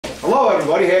Hello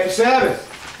everybody, happy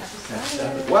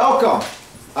Sabbath. Welcome.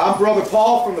 I'm Brother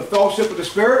Paul from the Fellowship of the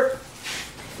Spirit.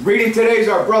 Reading today is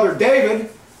our brother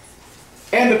David.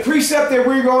 And the precept that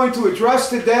we're going to address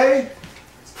today,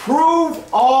 prove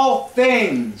all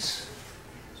things.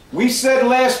 We said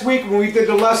last week when we did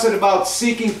the lesson about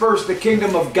seeking first the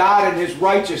kingdom of God and His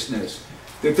righteousness,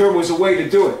 that there was a way to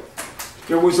do it.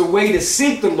 There was a way to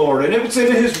seek the Lord, and it was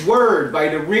in His Word, by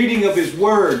the reading of His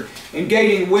Word, and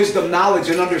gaining wisdom, knowledge,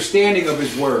 and understanding of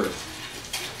His Word.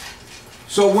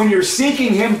 So when you're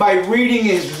seeking Him by reading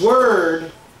His Word,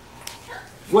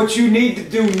 what you need to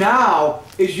do now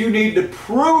is you need to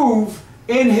prove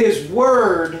in His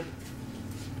Word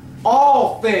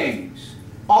all things,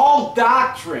 all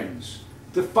doctrines,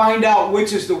 to find out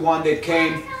which is the one that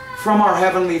came from our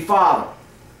Heavenly Father.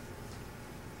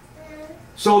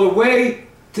 So the way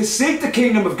to seek the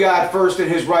kingdom of God first and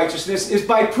His righteousness is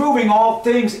by proving all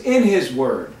things in His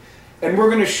Word. And we're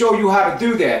going to show you how to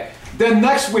do that. Then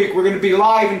next week we're going to be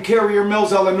live in Carrier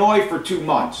Mills, Illinois for 2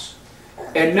 months.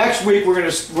 And next week we're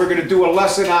going to do a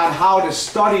lesson on how to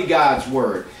study God's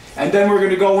Word. And then we're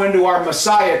going to go into our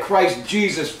Messiah, Christ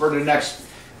Jesus, for the next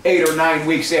 8 or 9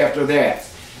 weeks after that.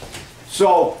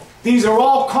 So these are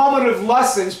all cumulative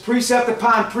lessons, precept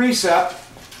upon precept,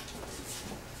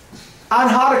 on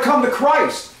how to come to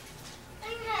Christ.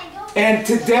 And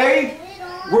today,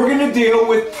 we're going to deal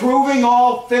with proving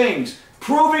all things,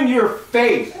 proving your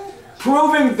faith,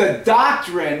 proving the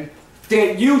doctrine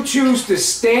that you choose to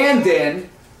stand in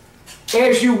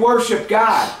as you worship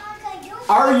God.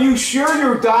 Are you sure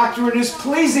your doctrine is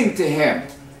pleasing to Him?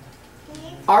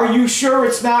 Are you sure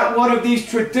it's not one of these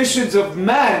traditions of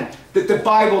men that the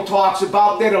Bible talks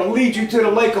about that'll lead you to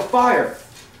the lake of fire?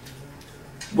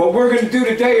 What we're going to do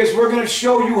today is we're going to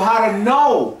show you how to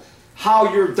know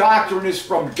how your doctrine is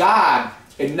from God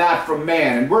and not from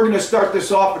man. And we're going to start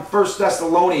this off in 1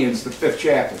 Thessalonians, the 5th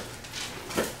chapter.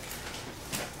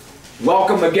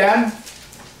 Welcome again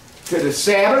to the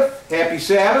Sabbath. Happy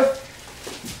Sabbath.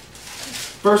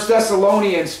 1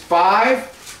 Thessalonians 5.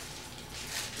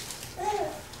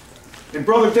 And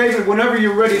Brother David, whenever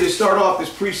you're ready to start off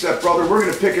this precept, brother, we're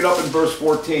going to pick it up in verse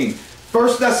 14.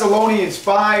 1 Thessalonians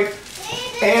 5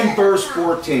 and verse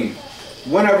 14.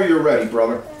 Whenever you're ready,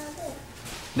 brother.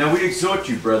 Now we exhort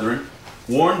you, brethren,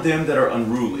 warn them that are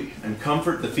unruly, and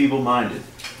comfort the feeble-minded.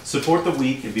 Support the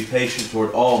weak, and be patient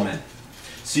toward all men.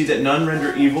 See that none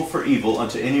render evil for evil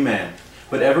unto any man,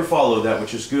 but ever follow that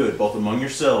which is good, both among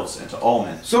yourselves and to all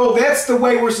men. So that's the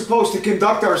way we're supposed to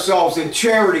conduct ourselves, in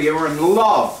charity or in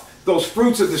love, those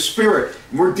fruits of the Spirit.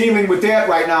 And we're dealing with that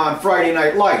right now on Friday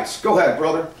Night Lights. Go ahead,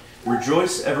 brother.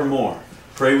 Rejoice evermore,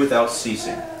 pray without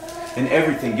ceasing. In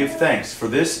everything give thanks, for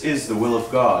this is the will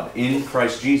of God in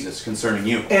Christ Jesus concerning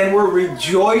you. And we're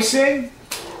rejoicing,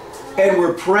 and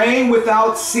we're praying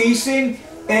without ceasing,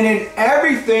 and in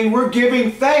everything we're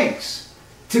giving thanks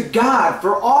to God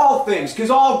for all things, because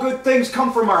all good things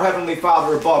come from our Heavenly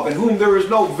Father above, in whom there is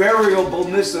no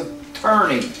variableness of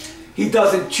turning. He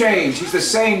doesn't change. He's the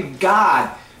same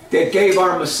God that gave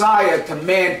our Messiah to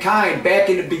mankind back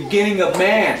in the beginning of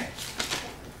man.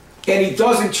 And He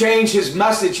doesn't change His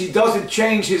message. He doesn't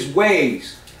change His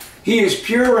ways. He is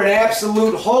pure and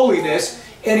absolute holiness,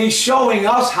 and He's showing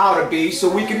us how to be so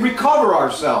we can recover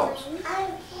ourselves.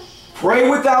 Pray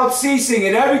without ceasing,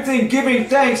 and everything giving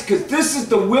thanks, because this is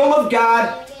the will of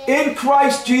God in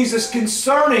Christ Jesus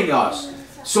concerning us,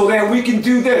 so that we can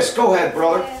do this. Go ahead,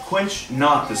 brother. Quench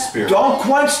not the Spirit. Don't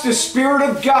quench the Spirit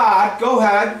of God. Go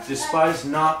ahead. Despise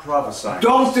not prophesying.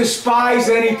 Don't despise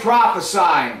any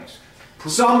prophesying.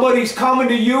 Somebody's coming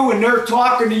to you and they're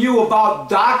talking to you about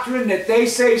doctrine that they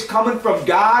say is coming from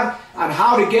God on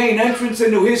how to gain entrance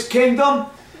into His kingdom.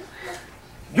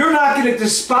 You're not going to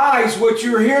despise what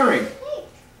you're hearing.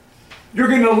 You're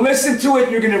going to listen to it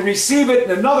and you're going to receive it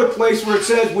in another place where it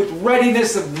says with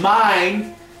readiness of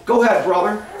mind. Go ahead,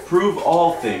 brother. Prove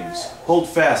all things. Hold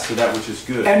fast to that which is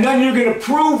good. And then you're going to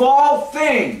prove all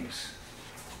things.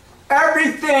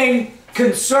 Everything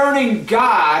concerning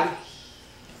God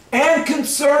and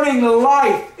concerning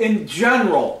life in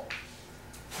general.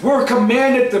 We're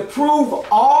commanded to prove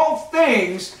all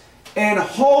things and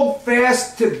hold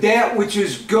fast to that which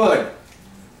is good.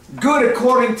 Good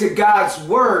according to God's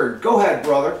Word. Go ahead,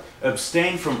 brother.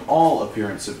 Abstain from all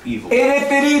appearance of evil. And if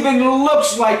it even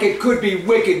looks like it could be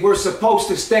wicked, we're supposed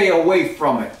to stay away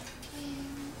from it.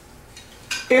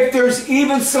 If there's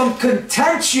even some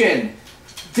contention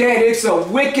that it's a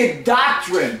wicked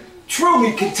doctrine,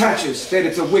 truly contentious that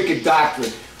it's a wicked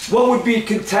doctrine. What would be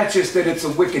contentious that it's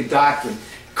a wicked doctrine?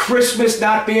 Christmas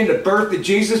not being the birth of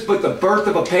Jesus, but the birth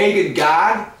of a pagan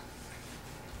god?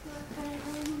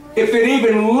 If it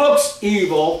even looks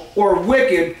evil or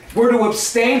wicked, we're to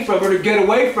abstain from it or get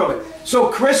away from it. So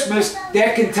Christmas,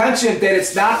 that contention that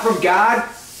it's not from God,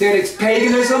 that it's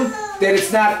paganism, that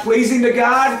it's not pleasing to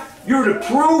God, you're to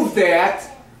prove that,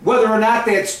 whether or not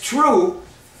that's true.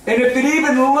 And if it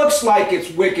even looks like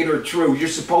it's wicked or true, you're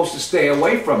supposed to stay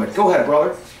away from it. Go ahead,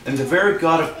 brother. And the very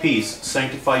God of peace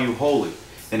sanctify you wholly.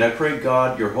 And I pray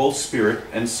God, your whole spirit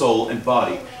and soul and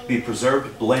body be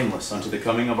preserved blameless unto the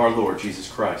coming of our Lord Jesus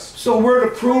Christ. So we're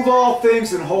to prove all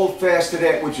things and hold fast to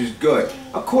that which is good,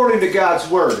 according to God's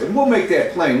word. And we'll make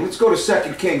that plain. Let's go to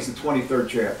 2 Kings, the 23rd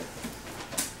chapter.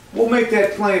 We'll make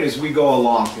that plain as we go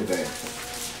along today.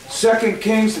 2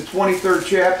 Kings, the 23rd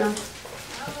chapter.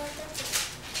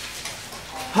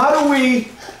 How do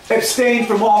we abstain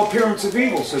from all appearance of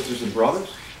evil, sisters and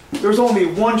brothers? There's only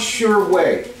one sure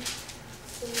way.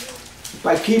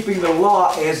 By keeping the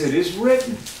law as it is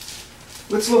written.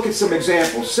 Let's look at some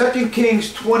examples. 2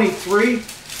 Kings 23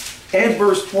 and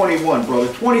verse 21,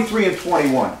 brother. 23 and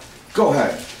 21. Go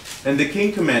ahead. And the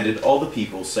king commanded all the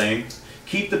people, saying,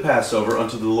 Keep the Passover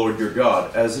unto the Lord your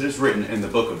God, as it is written in the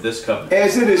book of this covenant.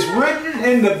 As it is written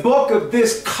in the book of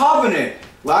this covenant.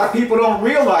 A lot of people don't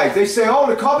realize. They say, oh,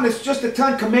 the covenant's just the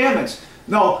 10 Commandments.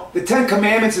 No, the 10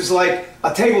 Commandments is like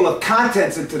a table of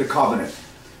contents into the covenant.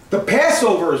 The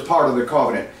Passover is part of the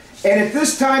covenant. And at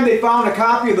this time they found a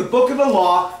copy of the book of the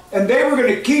law, and they were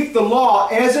going to keep the law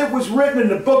as it was written in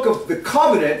the book of the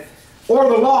covenant, or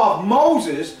the law of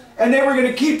Moses, and they were going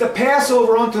to keep the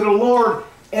Passover unto the Lord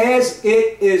as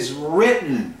it is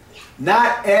written,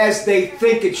 not as they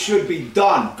think it should be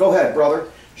done. Go ahead, brother.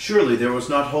 Surely there was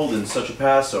not holden such a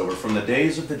Passover from the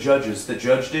days of the judges that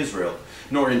judged Israel,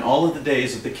 nor in all of the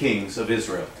days of the kings of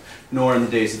Israel, nor in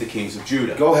the days of the kings of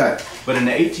Judah. Go ahead. But in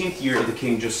the 18th year of the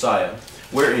king Josiah,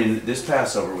 wherein this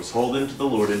Passover was holden to the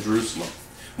Lord in Jerusalem.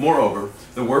 Moreover,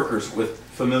 the workers with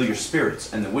familiar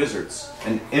spirits, and the wizards,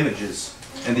 and images,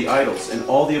 and the idols, and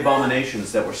all the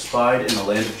abominations that were spied in the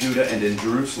land of Judah and in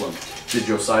Jerusalem, did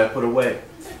Josiah put away,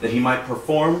 that he might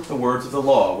perform the words of the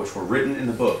law which were written in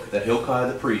the book that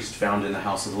Hilkiah the priest found in the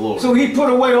house of the Lord. So he put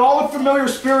away all the familiar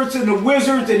spirits and the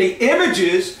wizards and the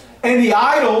images and the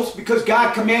idols, because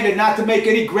God commanded not to make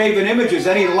any graven images,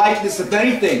 any likeness of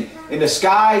anything in the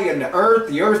sky and the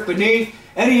earth beneath,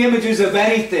 any images of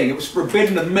anything. It was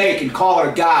forbidden to make and call it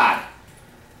a god.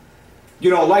 You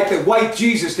know, like the white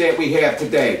Jesus that we have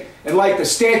today, and like the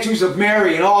statues of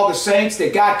Mary and all the saints,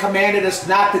 that God commanded us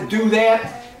not to do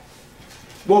that.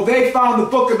 Well, they found the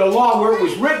book of the law where it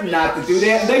was written not to do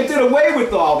that, and they did away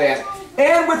with all that.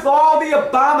 And with all the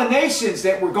abominations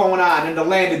that were going on in the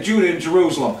land of Judah and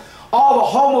Jerusalem. All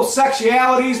the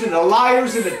homosexualities and the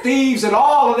liars and the thieves and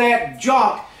all of that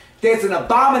junk that's an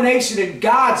abomination in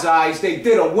God's eyes, they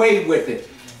did away with it,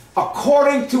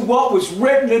 according to what was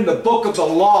written in the book of the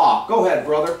law. Go ahead,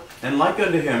 brother. And like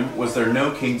unto him was there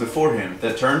no king before him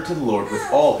that turned to the Lord with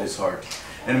all his heart,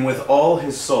 and with all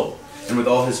his soul, and with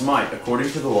all his might,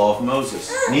 according to the law of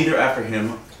Moses. Neither after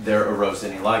him there arose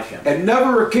any like him. And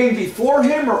never a king before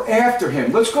him or after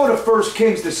him. Let's go to 1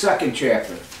 Kings, the 2nd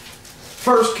chapter.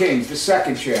 1 Kings, the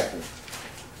 2nd chapter.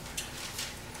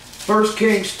 1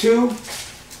 Kings 2.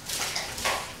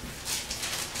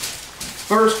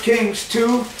 1 Kings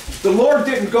 2. The Lord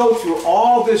didn't go through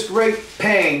all this great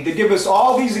pain to give us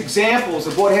all these examples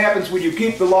of what happens when you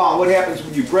keep the law and what happens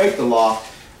when you break the law,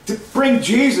 to bring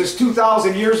Jesus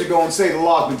 2,000 years ago and say the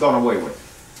law's been done away with.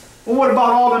 Well, what about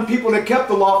all them people that kept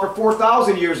the law for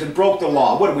 4,000 years and broke the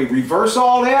law? What, do we reverse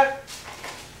all that?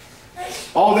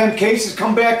 All them cases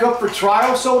come back up for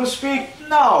trial, so to speak?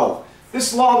 No.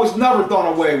 This law was never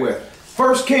done away with.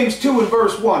 1 Kings 2 and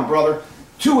verse 1, brother.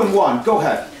 2 and 1. Go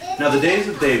ahead. Now the days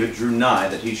of David drew nigh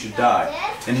that he should die,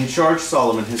 and he charged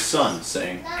Solomon his son,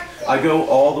 saying, I go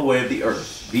all the way of the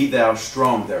earth. Be thou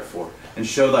strong, therefore, and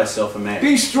show thyself a man.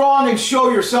 Be strong and show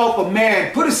yourself a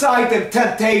man. Put aside them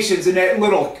temptations and that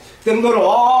little,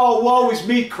 oh, woe is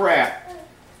me crap.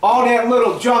 All that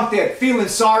little junk, that feeling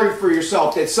sorry for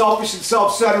yourself, that selfish and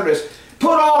self-centeredness.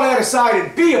 Put all that aside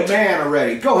and be a man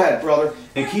already. Go ahead, brother.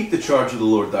 And keep the charge of the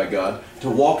Lord thy God, to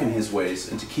walk in his ways,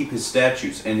 and to keep his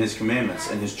statutes, and his commandments,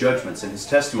 and his judgments, and his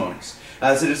testimonies,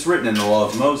 as it is written in the law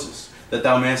of Moses, that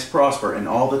thou mayest prosper in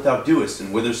all that thou doest, and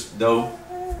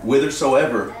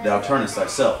whithersoever thou turnest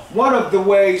thyself. One of the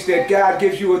ways that God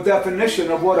gives you a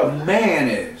definition of what a man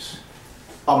is.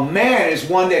 A man is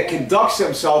one that conducts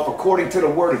himself according to the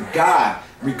Word of God,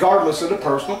 regardless of the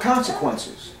personal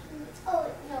consequences.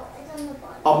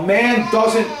 A man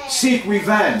doesn't seek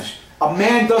revenge. A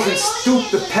man doesn't stoop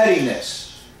to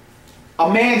pettiness.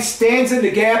 A man stands in the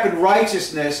gap in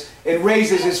righteousness and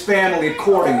raises his family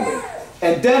accordingly.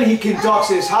 And then he conducts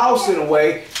his house in a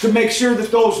way to make sure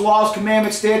that those laws,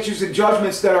 commandments, statutes, and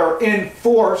judgments that are in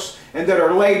force and that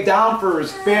are laid down for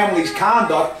his family's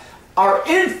conduct are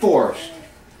enforced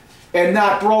and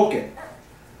not broken.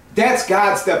 That's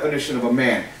God's definition of a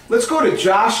man. Let's go to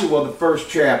Joshua, the 1st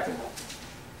chapter.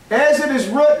 As it is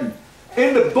written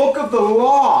in the book of the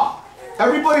law.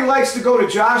 Everybody likes to go to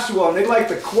Joshua and they like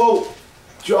to quote,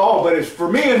 "Oh, but it's for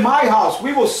me and my house,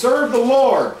 we will serve the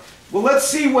Lord." Well, let's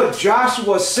see what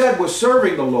Joshua said was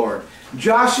serving the Lord.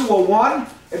 Joshua 1,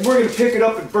 and we're going to pick it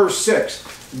up at verse 6.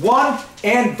 1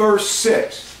 and verse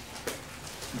 6.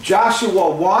 Joshua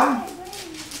 1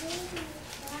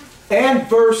 and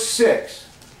verse 6.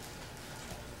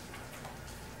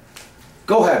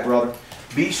 Go ahead, brother.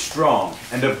 Be strong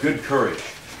and of good courage,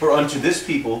 for unto this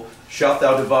people shalt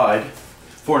thou divide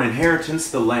for an inheritance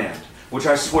the land, which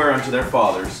I swear unto their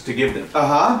fathers to give them.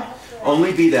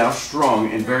 Only be thou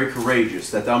strong and very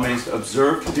courageous, that thou mayest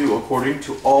observe to do according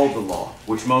to all the law,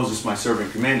 which Moses my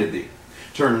servant commanded thee.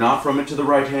 Turn not from it to the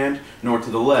right hand, nor to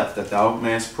the left, that thou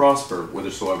mayest prosper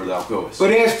whithersoever thou goest.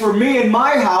 But as for me and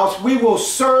my house, we will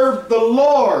serve the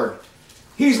Lord.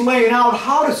 He's laying out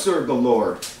how to serve the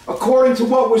Lord, according to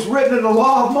what was written in the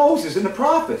law of Moses and the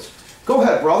prophets. Go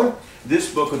ahead, brother. This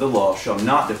book of the law shall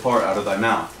not depart out of thy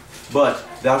mouth, but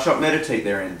thou shalt meditate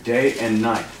therein day and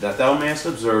night, that thou mayest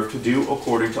observe to do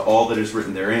according to all that is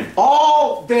written therein.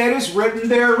 All that is written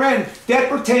therein, that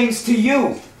pertains to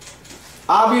you.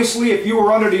 Obviously, if you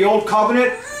were under the old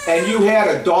covenant and you had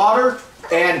a daughter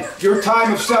and your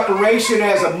time of separation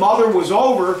as a mother was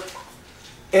over,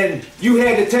 and you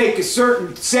had to take a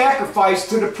certain sacrifice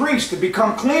to the priest to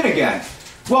become clean again.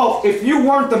 Well, if you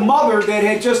weren't the mother that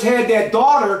had just had that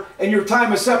daughter and your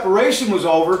time of separation was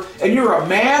over and you're a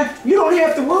man, you don't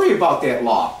have to worry about that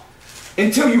law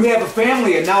until you have a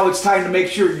family, and now it's time to make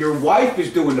sure your wife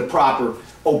is doing the proper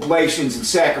oblations and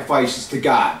sacrifices to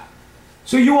God.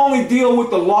 So you only deal with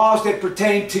the laws that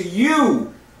pertain to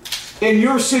you in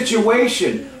your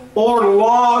situation, or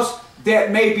laws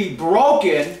that may be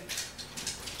broken,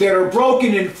 that are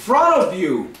broken in front of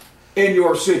you in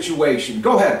your situation.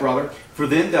 Go ahead, brother. For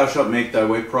then thou shalt make thy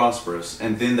way prosperous,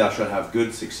 and then thou shalt have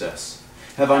good success.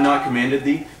 Have I not commanded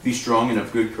thee? Be strong and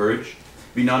of good courage.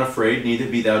 Be not afraid, neither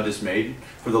be thou dismayed,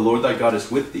 for the Lord thy God is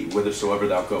with thee whithersoever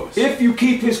thou goest. If you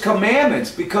keep his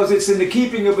commandments, because it's in the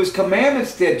keeping of his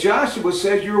commandments that Joshua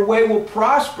says your way will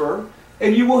prosper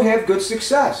and you will have good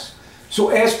success. So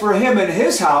as for him and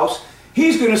his house,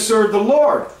 he's going to serve the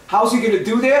Lord. How's he going to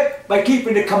do that? By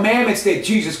keeping the commandments that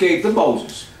Jesus gave to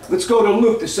Moses. Let's go to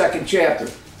Luke, the 2nd chapter.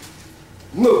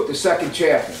 Luke, the 2nd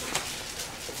chapter.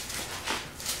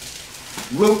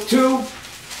 Luke 2.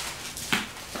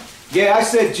 Yeah, I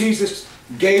said Jesus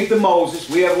gave to Moses.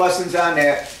 We have lessons on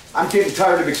that. I'm getting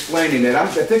tired of explaining that. I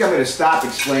think I'm going to stop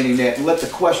explaining that and let the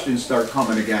questions start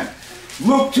coming again.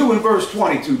 Luke 2 and verse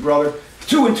 22, brother.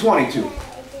 2 and 22.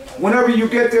 Whenever you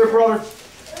get there, brother,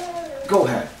 go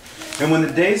ahead. And when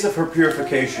the days of her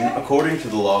purification, according to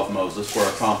the law of Moses, were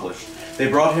accomplished, they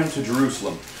brought him to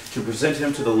Jerusalem to present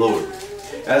him to the Lord.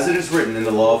 As it is written in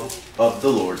the law of the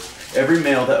Lord, every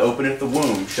male that openeth the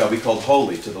womb shall be called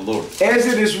holy to the Lord. As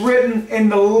it is written in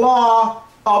the law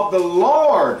of the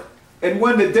Lord. And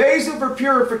when the days of her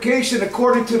purification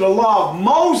according to the law of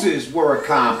Moses were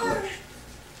accomplished,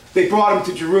 they brought him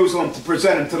to Jerusalem to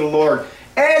present him to the Lord.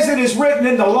 As it is written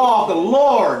in the law of the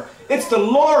Lord. It's the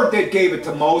Lord that gave it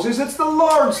to Moses. It's the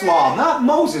Lord's law, not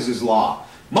Moses' law.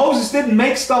 Moses didn't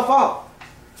make stuff up.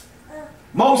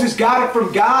 Moses got it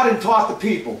from God and taught the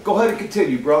people. Go ahead and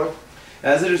continue, brother.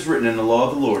 As it is written in the law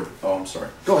of the Lord. Oh, I'm sorry.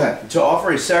 Go ahead. To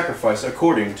offer a sacrifice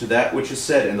according to that which is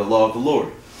said in the law of the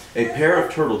Lord. A pair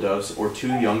of turtle doves or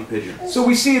 2 young pigeons. So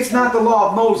we see it's not the law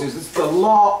of Moses. It's the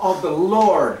law of the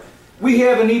Lord. We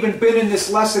haven't even been in this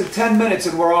lesson 10 minutes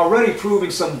and we're already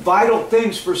proving some vital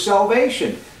things for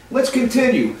salvation. Let's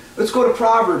continue. Let's go to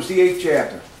Proverbs, the 8th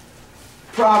chapter.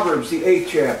 Proverbs, the 8th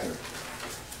chapter.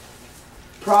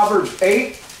 Proverbs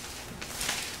 8.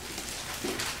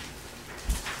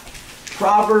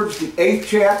 Proverbs, the 8th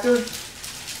chapter.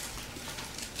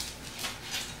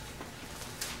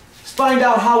 Let's find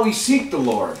out how we seek the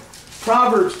Lord.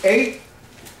 Proverbs 8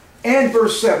 and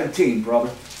verse 17,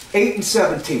 brother. 8 and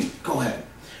 17. Go ahead.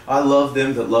 I love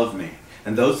them that love me,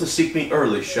 and those that seek me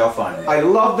early shall find me. I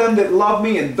love them that love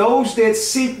me, and those that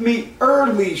seek me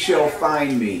early shall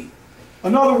find me.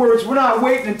 In other words, we're not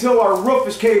waiting until our roof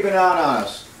is caving in on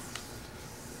us.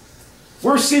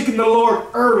 We're seeking the Lord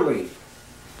early.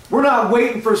 We're not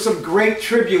waiting for some great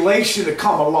tribulation to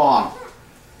come along.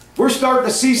 We're starting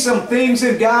to see some things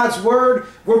in God's Word.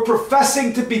 We're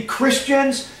professing to be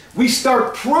Christians. We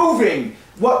start proving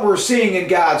what we're seeing in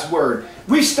God's Word.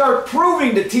 We start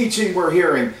proving the teaching we're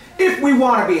hearing if we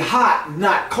want to be hot,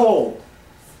 not cold.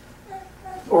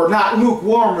 Or not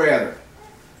lukewarm, rather.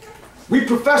 We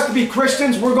profess to be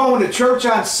Christians. We're going to church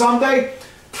on Sunday.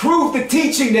 Prove the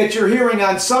teaching that you're hearing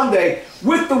on Sunday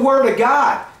with the Word of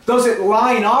God. Does it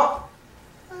line up?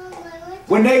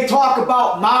 When they talk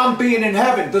about Mom being in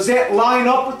heaven, does that line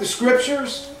up with the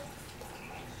Scriptures?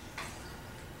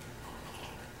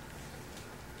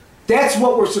 That's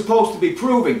what we're supposed to be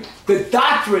proving. The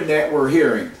doctrine that we're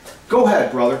hearing. Go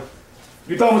ahead, brother.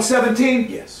 You done with 17?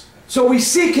 Yes. So we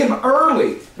seek Him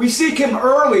early. We seek Him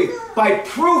early by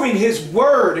proving His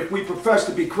Word if we profess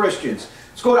to be Christians.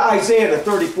 Let's go to Isaiah, the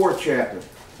 34th chapter.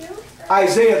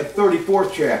 Isaiah, the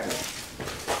 34th chapter.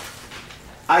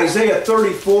 Isaiah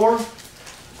 34.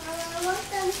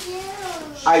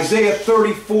 Isaiah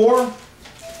 34.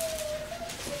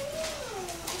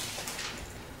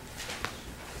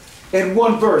 And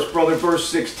one verse, brother, verse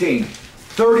 16.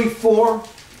 34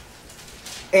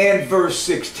 and verse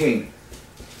 16.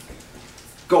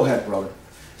 Go ahead, brother.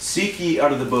 Seek ye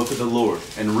out of the book of the Lord,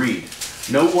 and read.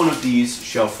 No one of these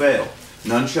shall fail,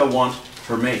 none shall want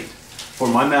her mate. For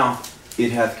my mouth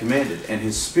it hath commanded, and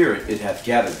His Spirit it hath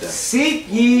gathered them. Seek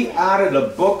ye out of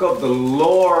the book of the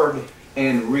Lord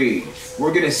and read.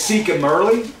 We're going to seek Him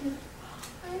early.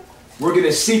 We're going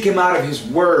to seek Him out of His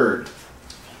Word.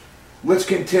 Let's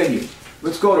continue.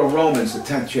 Let's go to Romans, the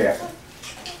 10th chapter.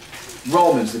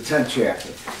 Romans, the 10th chapter.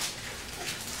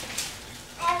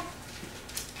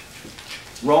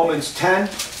 Romans 10.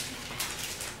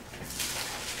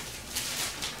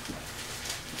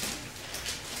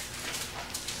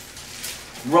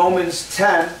 Romans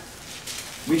 10.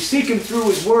 We seek Him through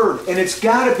His Word, and it's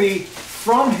got to be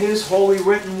from His holy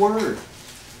written Word.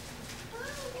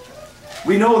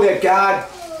 We know that God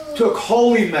took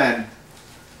holy men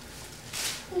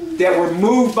that were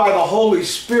moved by the Holy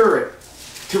Spirit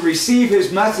to receive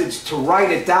His message, to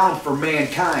write it down for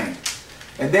mankind.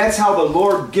 And that's how the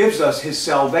Lord gives us His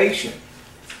salvation.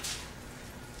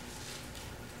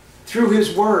 Through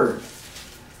His Word.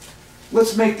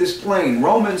 Let's make this plain.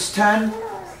 Romans 10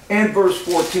 and verse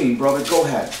 14. Brother, go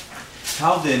ahead.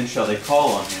 How then shall they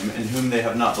call on Him in whom they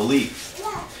have not believed?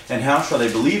 And how shall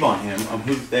they believe on Him of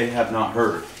whom they have not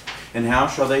heard? And how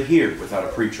shall they hear without a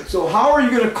preacher? So how are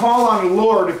you going to call on the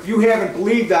Lord if you haven't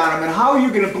believed on Him? And how are you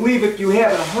going to believe if you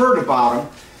haven't heard about Him?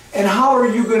 And how are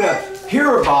you going to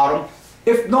hear about Him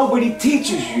if nobody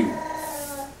teaches you?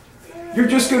 You're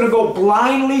just going to go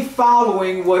blindly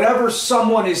following whatever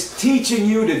someone is teaching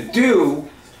you to do,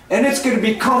 and it's going to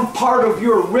become part of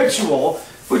your ritual,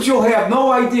 but you'll have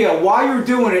no idea why you're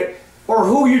doing it, or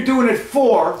who you're doing it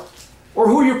for, or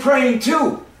who you're praying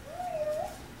to.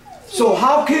 So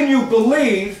how can you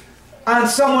believe on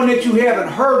someone that you haven't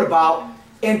heard about,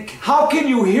 and how can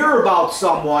you hear about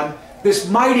someone, this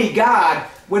mighty God,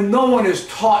 when no one has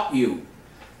taught you?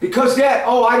 Because that,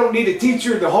 oh, I don't need a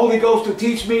teacher, the Holy Ghost will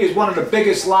teach me, is one of the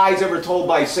biggest lies ever told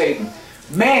by Satan.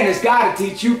 Man has got to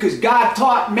teach you because God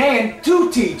taught man to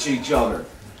teach each other.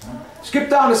 Skip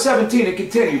down to 17 and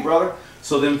continue, brother.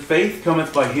 So then faith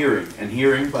cometh by hearing, and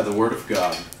hearing by the word of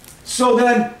God. So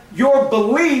then your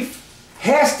belief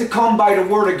has to come by the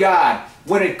Word of God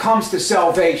when it comes to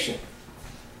salvation.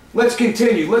 Let's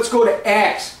continue. Let's go to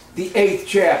Acts, the 8th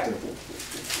chapter.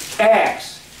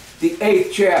 Acts, the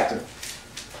 8th chapter.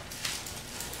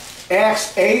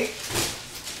 Acts 8.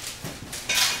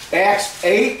 Acts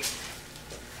 8.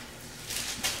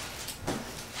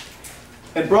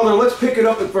 And brother, let's pick it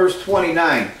up at verse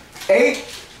 29. 8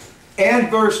 and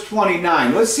verse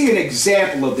 29. Let's see an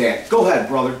example of that. Go ahead,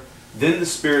 brother. Then the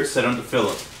Spirit said unto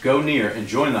Philip, Go near and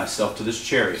join thyself to this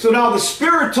chariot. So now the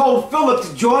Spirit told Philip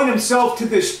to join himself to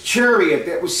this chariot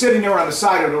that was sitting there on the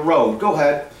side of the road. Go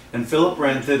ahead. And Philip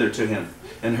ran thither to him,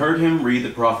 and heard him read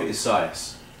the prophet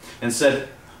Esaias, and said,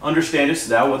 Understandest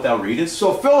thou what thou readest?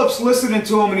 So Philip's listening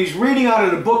to him, and he's reading out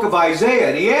of the book of Isaiah,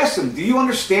 and he asks him, Do you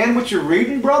understand what you're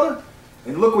reading, brother?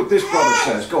 And look what this brother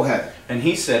says. Go ahead. And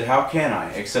he said, How can I,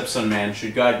 except some man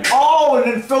should guide me? Oh,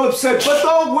 and then Philip said, But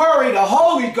don't worry, the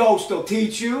Holy Ghost will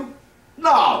teach you.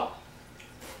 No.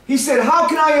 He said, How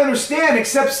can I understand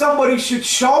except somebody should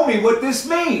show me what this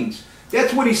means?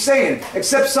 That's what he's saying.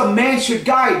 Except some man should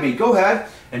guide me. Go ahead.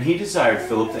 And he desired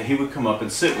Philip that he would come up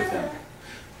and sit with him.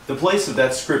 The place of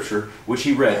that scripture which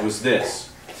he read was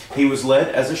this: He was led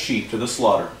as a sheep to the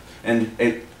slaughter, and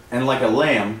like a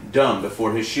lamb dumb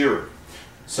before his shearer,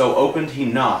 so opened he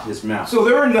not his mouth. So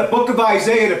they're in the book of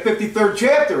Isaiah, the 53rd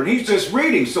chapter, and he's just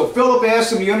reading. So Philip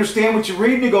asks him, You understand what you're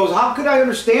reading? He goes, How could I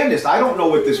understand this? I don't know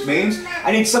what this means.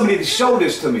 I need somebody to show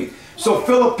this to me. So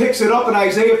Philip picks it up in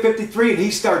Isaiah 53 and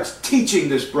he starts teaching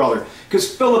this brother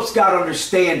because Philip's got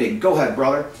understanding. Go ahead,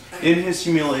 brother. In his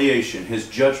humiliation, his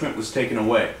judgment was taken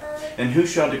away. And who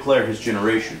shall declare his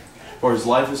generation? For his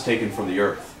life is taken from the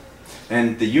earth.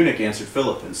 And the eunuch answered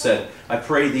Philip and said, I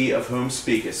pray thee, of whom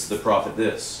speakest the prophet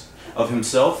this? Of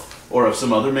himself or of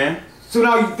some other man? So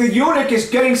now the eunuch is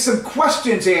getting some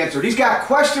questions answered. He's got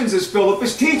questions as Philip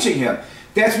is teaching him.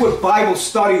 That's what Bible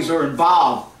studies are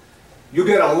involved. You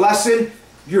get a lesson,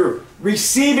 you're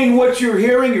receiving what you're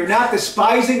hearing, you're not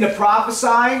despising the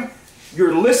prophesying,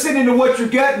 you're listening to what you're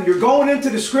getting, you're going into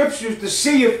the scriptures to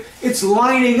see if it's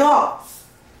lining up.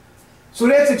 So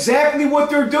that's exactly what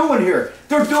they're doing here.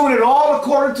 They're doing it all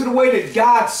according to the way that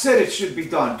God said it should be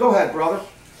done. Go ahead, brother.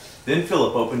 Then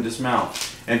Philip opened his mouth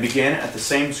and began at the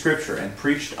same scripture and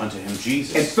preached unto him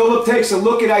Jesus. And Philip takes a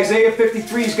look at Isaiah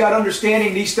 53. He's got understanding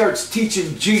and he starts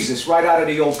teaching Jesus right out of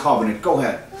the Old Covenant. Go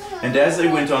ahead. And as they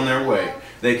went on their way,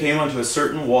 they came unto a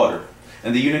certain water.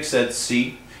 And the eunuch said,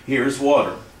 See, here is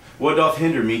water. What doth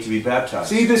hinder me to be baptized?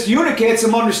 See, this eunuch had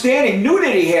some understanding, knew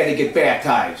that he had to get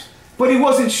baptized. But he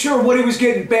wasn't sure what he was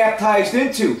getting baptized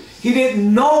into. He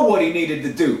didn't know what he needed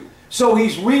to do. So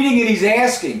he's reading and he's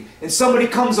asking. And somebody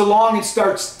comes along and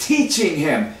starts teaching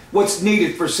him what's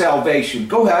needed for salvation.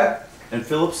 Go ahead. And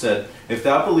Philip said, If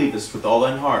thou believest with all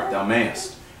thine heart, thou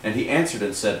mayest. And he answered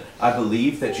and said, I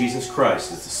believe that Jesus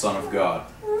Christ is the Son of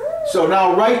God. So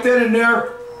now right then and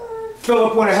there,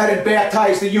 Philip went ahead and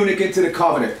baptized the eunuch into the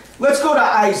covenant. Let's go to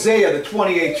Isaiah, the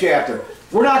 28th chapter.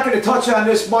 We're not going to touch on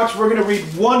this much. We're going to read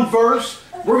one verse.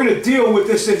 We're going to deal with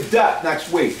this in depth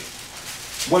next week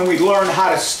when we learn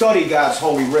how to study God's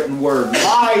holy written word.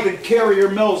 Live in Carrier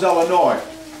Mills, Illinois.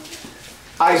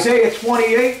 Isaiah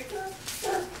 28.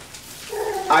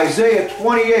 Isaiah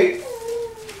 28.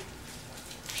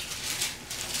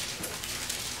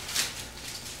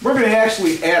 We're going to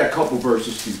actually add a couple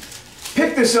verses to you.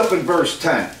 Pick this up in verse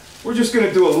 10. We're just going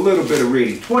to do a little bit of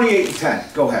reading. 28 and 10.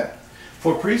 Go ahead.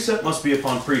 For precept must be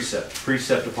upon precept,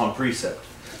 precept upon precept,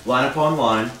 line upon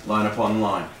line, line upon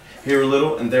line, here a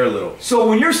little and there a little. So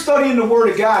when you're studying the Word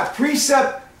of God,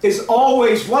 precept is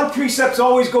always, one precept's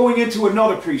always going into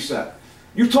another precept.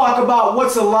 You talk about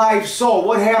what's a live soul,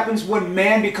 what happens when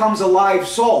man becomes a live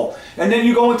soul. And then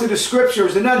you go into the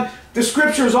Scriptures, and then the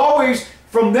Scriptures always,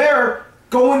 from there,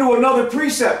 go into another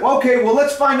precept. Okay, well,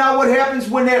 let's find out what happens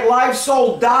when that live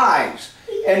soul dies.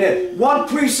 And then one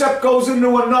precept goes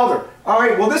into another. All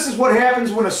right, well, this is what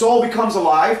happens when a soul becomes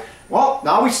alive. Well,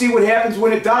 now we see what happens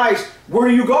when it dies. Where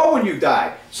do you go when you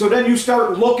die? So then you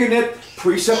start looking at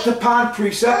precept upon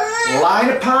precept, line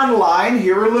upon line,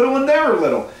 here a little and there a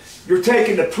little. You're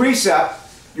taking the precept,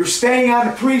 you're staying on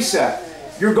the precept.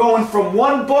 You're going from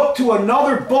one book to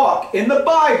another book in the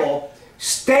Bible,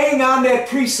 staying on that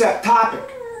precept topic.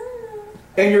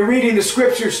 And you're reading the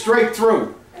Scripture straight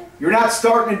through. You're not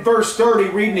starting in verse 30,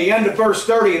 reading the end of verse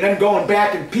 30, and then going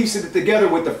back and piecing it together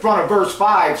with the front of verse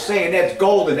 5, saying that's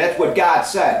golden, that's what God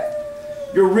said.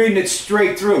 You're reading it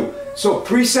straight through. So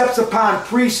precepts upon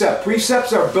precept.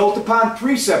 Precepts are built upon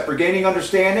precept for gaining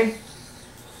understanding.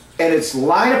 And it's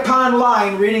line upon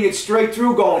line, reading it straight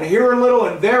through, going here a little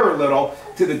and there a little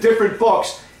to the different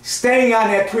books, staying on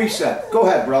that precept. Go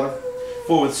ahead, brother.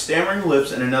 For with stammering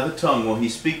lips and another tongue will he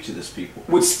speak to this people.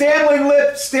 With stammering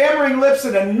lips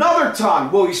and another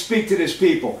tongue will he speak to this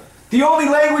people. The only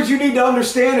language you need to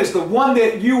understand is the one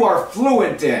that you are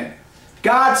fluent in.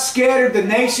 God scattered the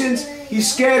nations. He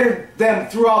scattered them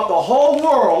throughout the whole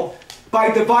world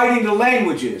by dividing the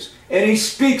languages. And he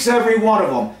speaks every one of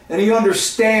them. And he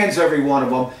understands every one of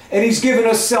them. And he's given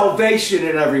us salvation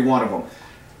in every one of them.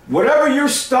 Whatever your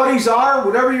studies are,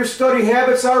 whatever your study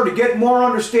habits are to get more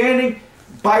understanding,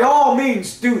 by all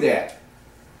means do that.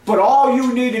 But all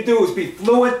you need to do is be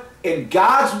fluent in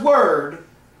God's Word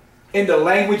in the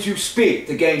language you speak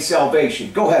to gain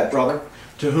salvation. Go ahead, brother.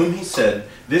 To whom he said,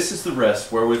 This is the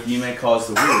rest wherewith ye may cause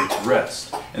the weary to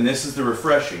rest, and this is the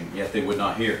refreshing, yet they would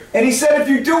not hear. And he said if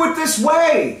you do it this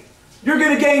way, you're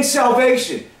going to gain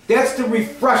salvation. That's the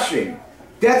refreshing.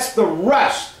 That's the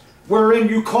rest wherein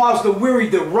you cause the weary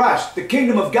to rest, the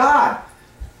kingdom of God.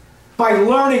 By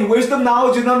learning wisdom,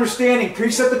 knowledge, and understanding,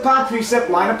 precept upon precept,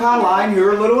 line upon line,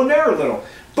 here a little and there a little.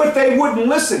 But they wouldn't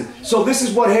listen. So this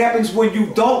is what happens when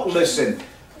you don't listen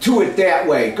to it that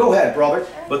way. Go ahead, brother.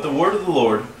 But the word of the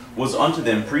Lord was unto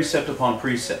them precept upon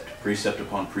precept, precept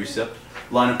upon precept,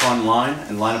 line upon line,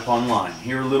 and line upon line,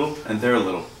 here a little and there a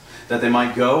little, that they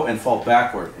might go and fall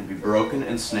backward and be broken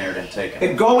and snared and taken.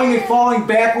 And going and falling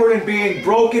backward and being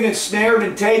broken and snared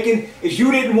and taken is you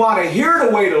didn't want to hear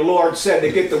the way the Lord said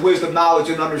to get the wisdom, knowledge,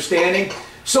 and understanding.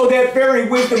 So that very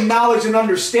wisdom, knowledge, and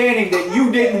understanding that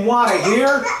you didn't want to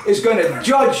hear is going to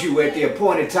judge you at the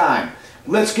appointed time.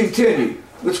 Let's continue.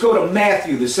 Let's go to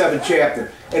Matthew, the 7th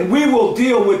chapter. And we will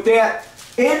deal with that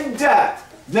in depth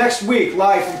next week,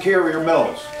 live from Carrier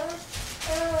Mills.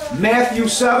 Matthew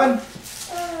 7.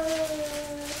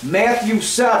 Matthew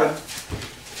 7.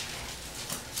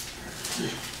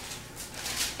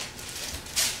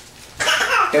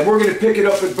 And we're going to pick it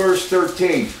up at verse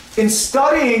 13. In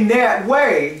studying that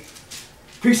way,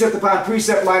 precept upon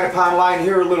precept, line upon line,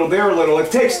 here a little, there a little,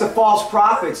 it takes the false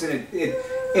prophets and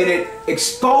it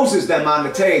exposes them on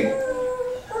the table.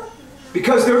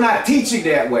 Because they're not teaching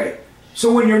that way.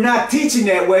 So when you're not teaching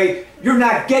that way, you're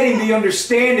not getting the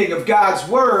understanding of God's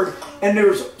Word, and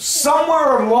there's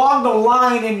somewhere along the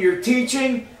line in your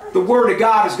teaching, the Word of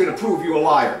God is going to prove you a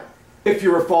liar if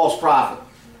you're a false prophet.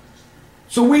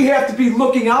 So we have to be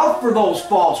looking out for those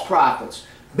false prophets.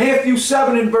 Matthew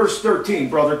 7 and verse 13,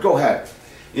 brother, go ahead.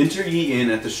 Enter ye in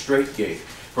at the strait gate,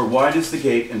 for wide is the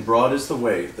gate, and broad is the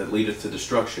way that leadeth to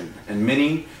destruction, and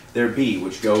many there be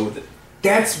which go.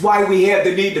 That's why we have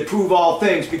the need to prove all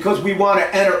things, because we want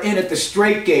to enter in at the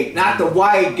straight gate, not the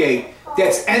wide gate.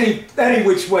 That's any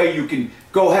which way you can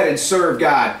go ahead and serve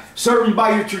God. Serve Him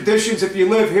by your traditions. If you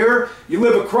live here, you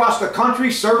live across the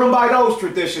country, serve Him by those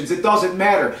traditions. It doesn't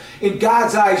matter. In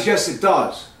God's eyes, yes, it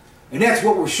does. And that's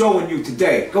what we're showing you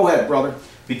today. Go ahead, brother.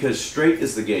 Because strait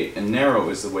is the gate, and narrow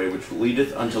is the way which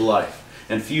leadeth unto life,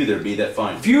 and few there be that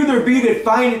find it. Few there be that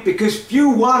find it, because few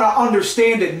want to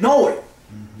understand and know it.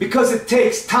 Because it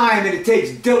takes time, and it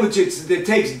takes diligence, and it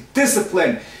takes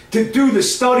discipline to do the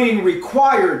studying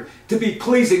required to be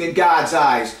pleasing in God's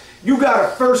eyes. You got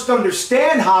to first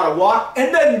understand how to walk,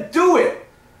 and then do it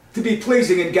to be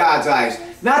pleasing in God's eyes.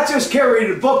 Not just carry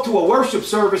the book to a worship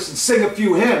service and sing a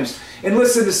few hymns and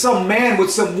listen to some man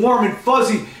with some warm and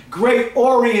fuzzy great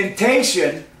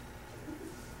orientation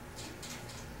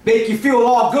make you feel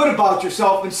all good about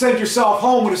yourself and send yourself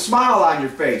home with a smile on your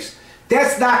face.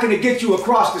 That's not going to get you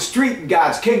across the street in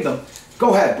God's kingdom.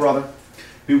 Go ahead, brother.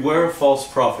 Beware of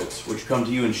false prophets, which come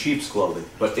to you in sheep's clothing,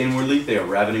 but inwardly they are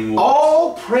ravening wolves.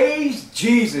 Oh, praise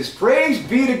Jesus. Praise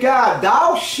be to God.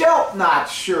 Thou shalt not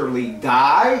surely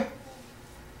die.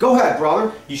 Go ahead,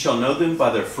 brother. Ye shall know them by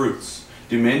their fruits.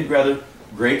 Do men gather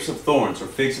grapes of thorns or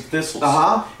figs of thistles?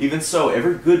 Even so,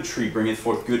 every good tree bringeth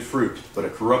forth good fruit, but a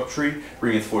corrupt tree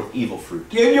bringeth forth evil fruit.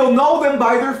 And you'll know them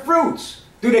by their fruits.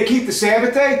 Do they keep the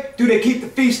Sabbath day? Do they keep the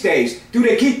feast days? Do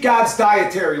they keep God's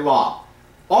dietary law?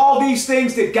 All these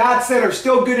things that God said are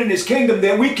still good in His kingdom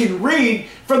that we can read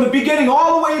from the beginning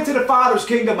all the way into the Father's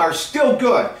kingdom are still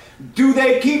good. Do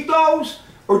they keep those?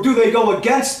 Or do they go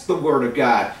against the Word of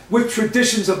God with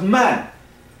traditions of men?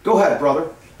 Go ahead, brother.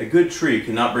 A good tree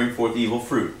cannot bring forth evil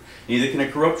fruit, neither can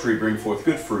a corrupt tree bring forth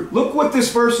good fruit. Look what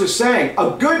this verse is saying.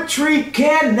 A good tree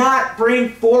cannot bring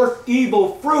forth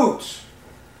evil fruits.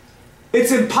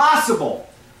 It's impossible.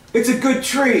 It's a good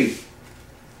tree.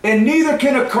 And neither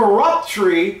can a corrupt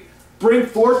tree bring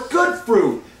forth good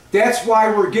fruit. That's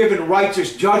why we're given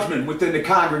righteous judgment within the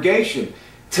congregation,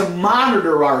 to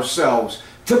monitor ourselves,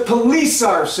 to police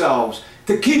ourselves,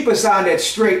 to keep us on that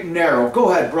straight and narrow. Go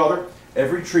ahead, brother.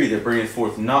 Every tree that bringeth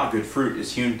forth not good fruit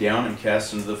is hewn down and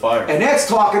cast into the fire. And that's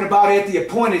talking about at the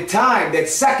appointed time, that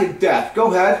second death.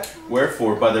 Go ahead.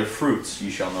 Wherefore, by their fruits ye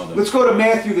shall know them. Let's go to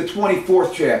Matthew, the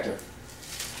 24th chapter.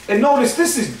 And notice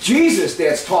this is Jesus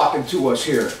that's talking to us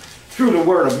here through the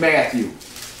word of Matthew.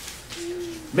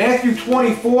 Matthew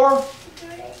 24.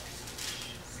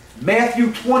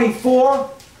 Matthew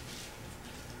 24.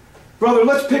 Brother,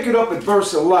 let's pick it up at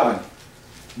verse 11.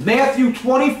 Matthew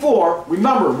 24.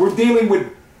 Remember, we're dealing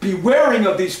with bewaring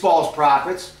of these false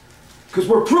prophets, because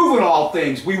we're proving all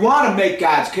things. We want to make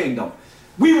God's kingdom.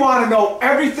 We want to know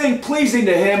everything pleasing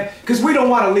to Him, because we don't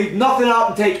want to leave nothing out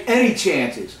and take any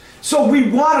chances. So we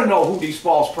want to know who these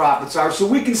false prophets are so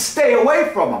we can stay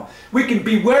away from them. We can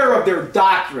beware of their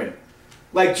doctrine.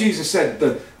 Like Jesus said,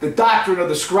 the doctrine of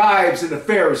the scribes and the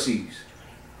Pharisees.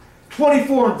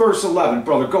 24 and verse 11,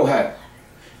 brother, go ahead.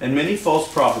 And many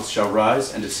false prophets shall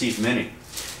rise and deceive many,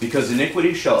 because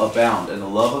iniquity shall abound, and the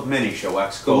love of many shall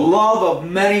wax cold. The love of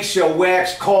many shall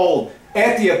wax cold.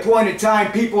 At the appointed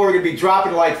time, people are going to be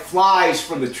dropping like flies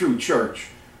from the true church.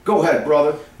 Go ahead,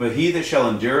 brother. But he that shall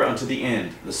endure unto the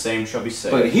end, the same shall be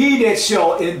saved. But he that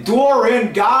shall endure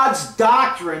in God's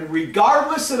doctrine,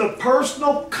 regardless of the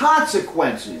personal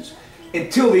consequences,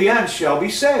 until the end shall be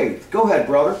saved. Go ahead,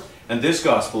 brother. And this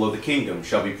gospel of the kingdom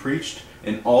shall be preached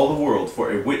in all the world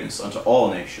for a witness unto all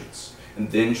nations,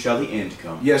 and then shall the end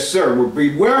come. Yes, sir. We're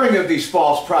bewaring of these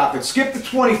false prophets. Skip to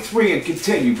 23 and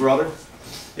continue, brother.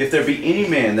 If there be any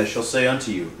man that shall say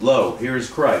unto you, Lo, here is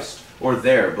Christ, or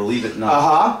there, believe it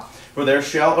not. For there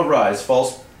shall arise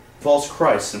false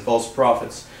Christs and false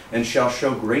prophets, and shall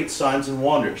show great signs and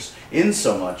wonders,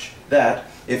 insomuch that,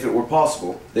 if it were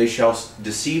possible, they shall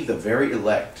deceive the very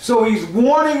elect. So he's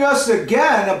warning us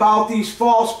again about these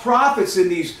false prophets and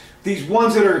these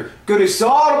ones that are going to say,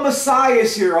 all the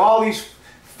messiahs here, all these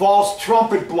false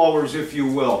trumpet blowers, if you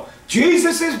will.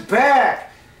 Jesus is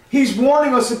back. He's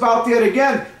warning us about that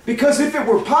again, because if it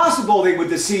were possible, they would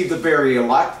deceive the very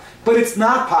elect. But it's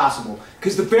not possible,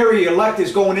 because the very elect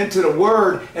is going into the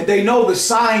Word, and they know the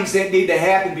signs that need to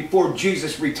happen before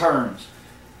Jesus returns.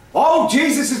 Oh,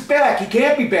 Jesus is back. He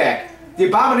can't be back. The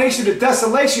abomination of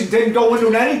desolation didn't go into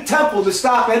any temple to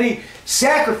stop any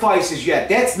sacrifices yet.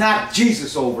 That's not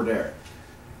Jesus over there.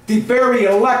 The very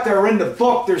elect are in the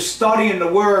book. They're studying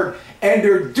the Word, and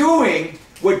they're doing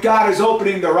what God is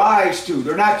opening their eyes to.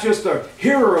 They're not just a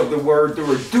hearer of the Word,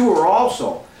 they're a doer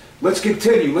also. Let's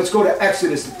continue. Let's go to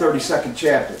Exodus, the 32nd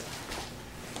chapter.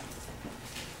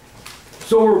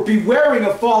 So we're bewaring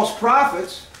of false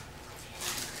prophets.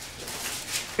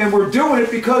 And we're doing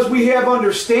it because we have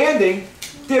understanding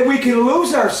that we can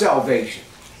lose our salvation.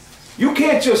 You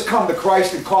can't just come to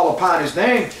Christ and call upon His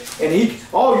name and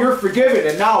oh, you're forgiven,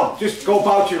 and now just go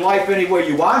about your life any way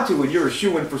you want to and you're a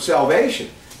shoo-in for salvation.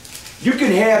 You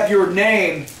can have your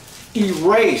name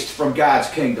erased from God's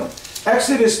kingdom.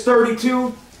 Exodus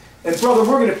 32, and brother,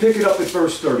 we're going to pick it up at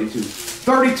verse 32.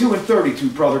 32 and 32,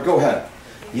 brother, go ahead.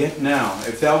 Yet now,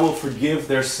 if thou wilt forgive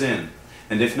their sin,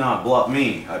 and if not, blot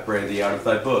me, I pray thee, out of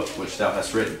thy book, which thou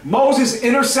hast written. Moses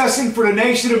intercessing for the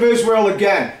nation of Israel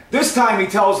again. This time he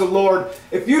tells the Lord,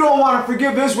 if you don't want to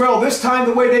forgive Israel this time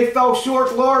the way they fell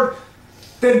short, Lord,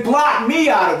 then blot me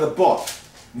out of the book.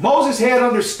 Moses had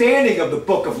understanding of the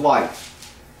book of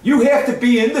life. You have to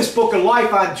be in this book of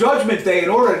life on Judgment Day in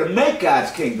order to make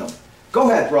God's kingdom. Go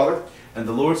ahead, brother. And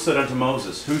the Lord said unto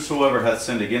Moses, whosoever hath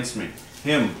sinned against me,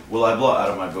 him will I blot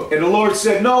out of my book. And the Lord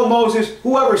said, no, Moses,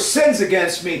 whoever sins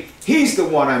against me, he's the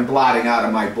one I'm blotting out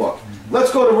of my book.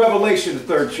 Let's go to Revelation, the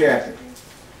 3rd chapter.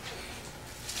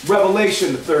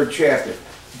 Revelation, the 3rd chapter.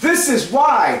 This is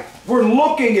why we're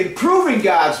looking and proving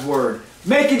God's Word,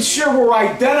 making sure we're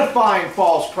identifying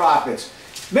false prophets,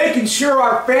 making sure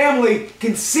our family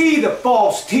can see the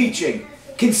false teaching,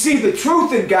 can see the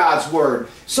truth in God's Word,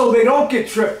 so they don't get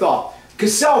tripped up.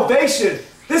 Because salvation,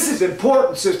 this is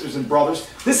important, sisters and brothers.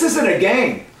 This isn't a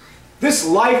game. This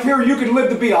life here, you can live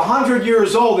to be 100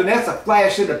 years old, and that's a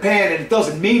flash in the pan, and it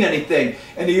doesn't mean anything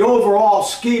in the overall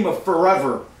scheme of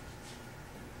forever.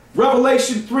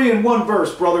 Revelation 3 and 1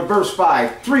 verse, brother, verse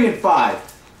 5. 3 and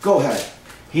 5. Go ahead.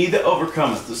 He that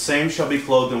overcometh, the same shall be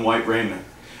clothed in white raiment,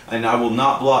 and I will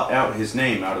not blot out his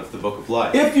name out of the book of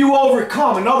life. If you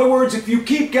overcome, in other words, if you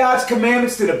keep God's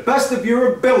commandments to the best of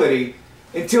your ability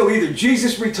until either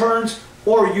Jesus returns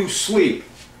or you sleep,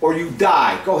 or you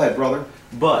die. Go ahead, brother.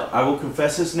 But I will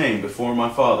confess his name before my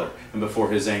Father and before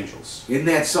his angels. Isn't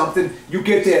that something? You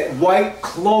get that white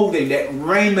clothing, that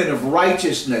raiment of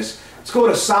righteousness. Let's go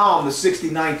to Psalm, the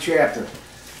 69th chapter.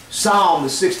 Psalm, the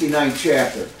 69th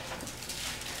chapter.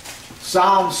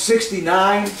 Psalm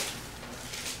 69.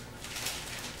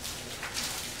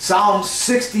 Psalm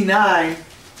 69.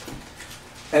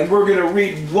 And we're going to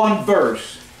read one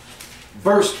verse.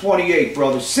 Verse 28,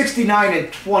 brothers. 69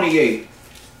 and 28.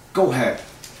 Go ahead.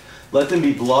 Let them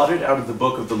be blotted out of the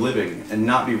book of the living, and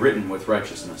not be written with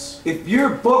righteousness. If your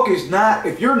book is not,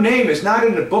 if your name is not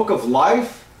in the book of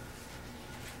life,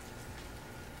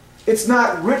 it's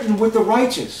not written with the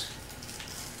righteous.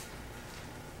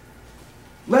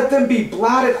 Let them be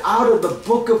blotted out of the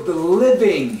book of the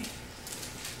living.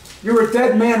 You're a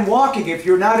dead man walking if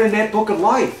you're not in that book of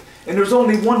life. And there's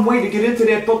only one way to get into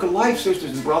that book of life,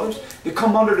 sisters and brothers, to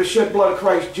come under the shed blood of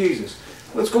Christ Jesus.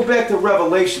 Let's go back to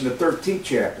Revelation, the 13th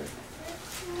chapter.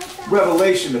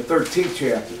 Revelation, the 13th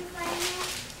chapter.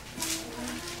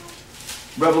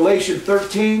 Revelation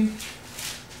 13.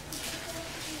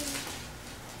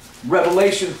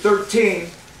 Revelation 13.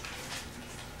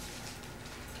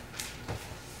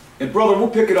 And brother,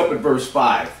 we'll pick it up at verse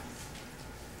 5.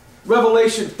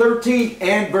 Revelation 13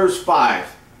 and verse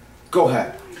 5. Go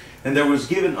ahead. And there was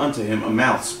given unto him a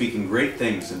mouth speaking great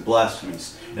things and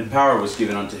blasphemies, and power was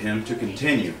given unto him to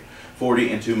continue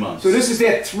 40 and 2 months. So this is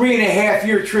that 3.5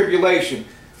 year tribulation.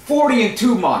 40 and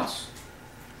 2 months.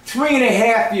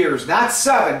 3.5 years, not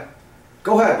 7.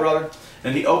 Go ahead, brother.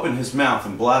 And he opened his mouth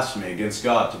in blasphemy against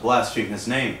God, to blaspheme his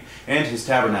name, and his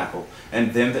tabernacle,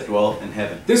 and them that dwell in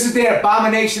heaven. This is that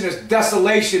abomination of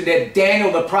desolation that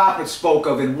Daniel the prophet spoke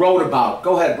of and wrote about.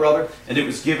 Go ahead, brother. And it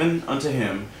was given unto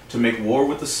him to make war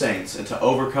with the saints, and to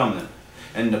overcome them.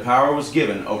 And the power was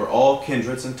given over all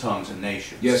kindreds and tongues and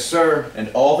nations. Yes, sir.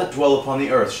 And all that dwell upon the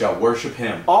earth shall worship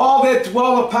him. All that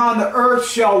dwell upon the earth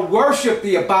shall worship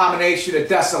the abomination of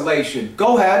desolation.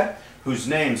 Go ahead. Whose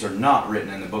names are not written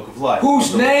in the book of life.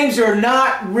 Whose names are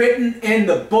not written in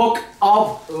the book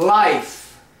of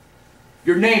life.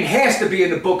 Your name has to be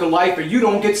in the book of life or you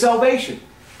don't get salvation.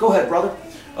 Go ahead, brother.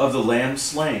 Of the Lamb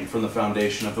slain from the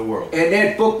foundation of the world. And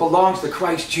that book belongs to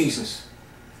Christ Jesus.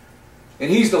 And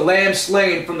he's the Lamb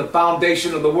slain from the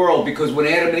foundation of the world, because when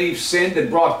Adam and Eve sinned and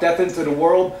brought death into the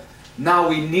world, now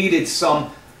we needed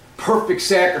some perfect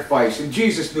sacrifice. And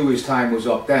Jesus knew his time was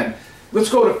up then.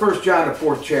 Let's go to 1 John, the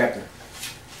 4th chapter.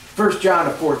 1 John,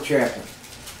 the 4th chapter.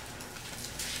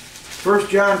 1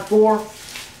 John 4.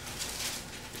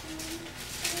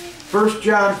 1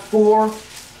 John 4.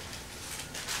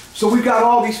 So we've got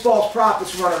all these false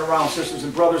prophets running around, sisters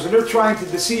and brothers, and they're trying to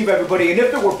deceive everybody. And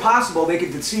if it were possible, they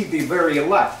could deceive the very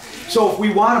elect. So if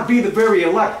we want to be the very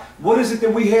elect, what is it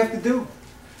that we have to do?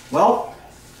 Well,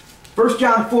 1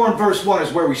 John 4 and verse 1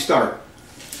 is where we start.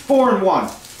 4 and 1.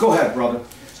 Go ahead, brother.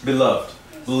 Beloved,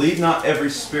 believe not every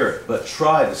spirit, but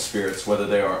try the spirits whether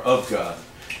they are of God,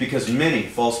 because many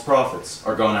false prophets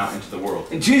are gone out into the world.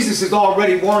 And Jesus has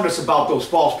already warned us about those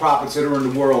false prophets that are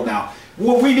in the world now.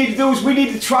 What we need to do is we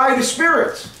need to try the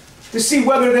spirits to see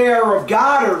whether they are of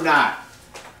God or not.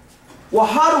 Well,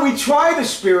 how do we try the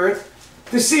spirit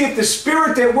to see if the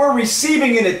spirit that we're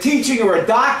receiving in a teaching or a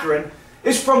doctrine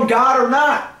is from God or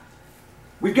not?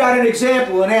 We've got an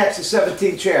example in Acts, the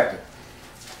 17th chapter.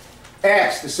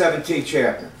 Acts, the 17th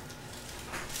chapter.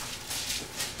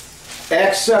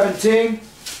 Acts 17.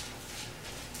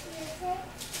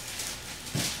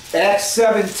 Acts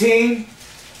 17.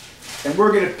 And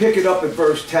we're going to pick it up at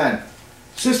verse 10.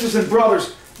 Sisters and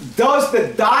brothers, does the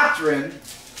doctrine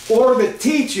or the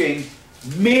teaching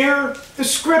mirror the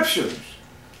Scriptures?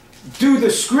 Do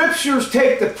the Scriptures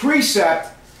take the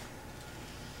precept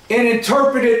and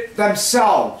interpret it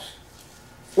themselves?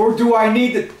 Or do I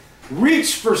need to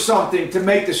reach for something to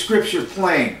make the Scripture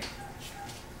plain?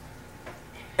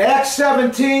 Acts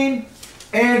 17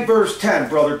 and verse 10,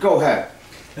 brother. Go ahead.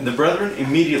 And the brethren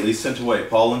immediately sent away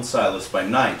Paul and Silas by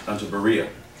night unto Berea,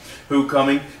 who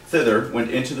coming thither went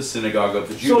into the synagogue of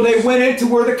the Jews. So they went into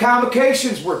where the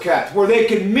convocations were kept, where they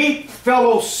could meet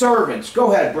fellow servants.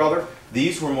 Go ahead, brother.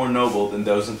 These were more noble than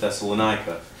those in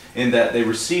Thessalonica, in that they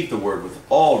received the word with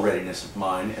all readiness of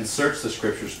mind, and searched the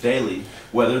Scriptures daily,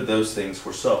 whether those things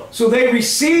were so. So they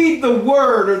received the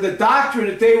word or the doctrine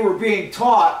that they were being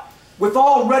taught with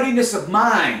all readiness of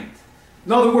mind.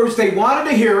 In other words, they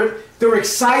wanted to hear it. They're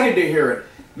excited to hear it.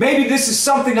 Maybe this is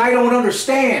something I don't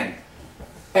understand.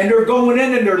 And they're going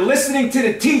in and they're listening to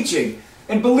the teaching.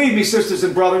 And believe me, sisters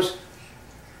and brothers,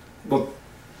 well,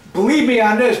 believe me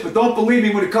on this, but don't believe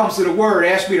me when it comes to the word.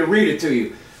 Ask me to read it to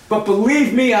you. But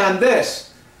believe me on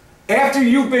this. After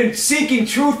you've been seeking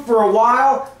truth for a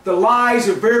while, the lies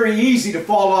are very easy to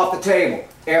fall off the table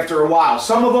after a while.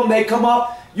 Some of them, they come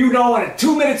up, you know, and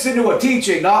 2 minutes into a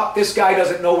teaching, no, this guy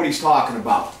doesn't know what he's talking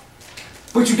about.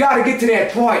 But you got to get to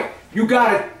that point. You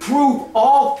got to prove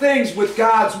all things with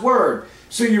God's Word.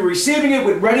 So you're receiving it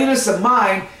with readiness of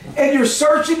mind, and you're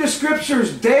searching the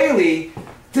Scriptures daily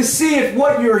to see if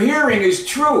what you're hearing is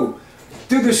true.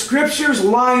 Do the Scriptures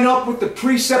line up with the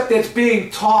precept that's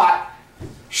being taught,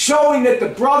 showing that the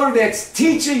brother that's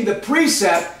teaching the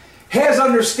precept has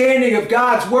understanding of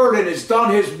God's Word and has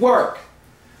done his work?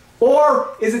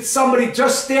 Or is it somebody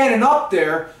just standing up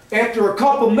there after a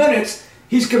couple minutes?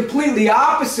 He's completely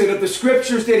opposite of the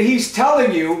Scriptures that he's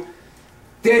telling you,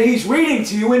 that he's reading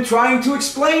to you and trying to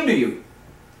explain to you.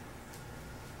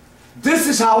 This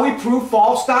is how we prove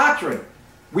false doctrine.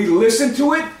 We listen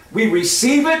to it, we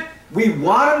receive it, we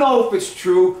want to know if it's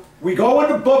true, we go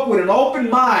in the book with an open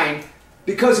mind,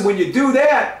 because when you do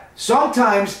that,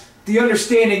 sometimes the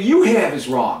understanding you have is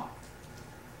wrong.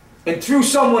 And through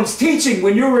someone's teaching,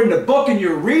 when you're in the book and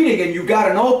you're reading and you got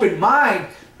an open mind,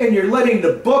 and you're letting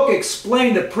the book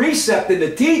explain the precept and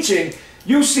the teaching,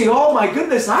 you see, oh my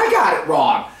goodness, I got it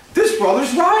wrong. This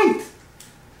brother's right.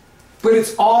 But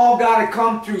it's all got to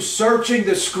come through searching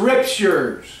the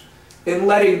Scriptures and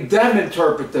letting them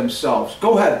interpret themselves.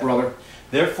 Go ahead, brother.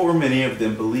 Therefore many of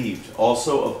them believed,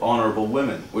 also of honorable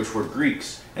women, which were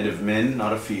Greeks, and of men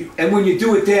not a few. And when you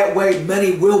do it that way,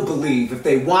 many will believe if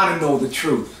they want to know the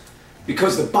truth.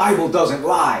 Because the Bible doesn't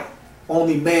lie.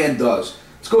 Only man does.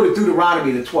 Let's go to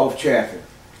Deuteronomy, the 12th chapter.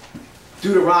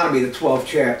 Deuteronomy, the 12th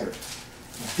chapter.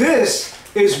 This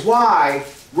is why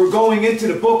we're going into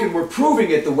the book and we're proving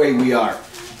it the way we are.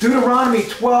 Deuteronomy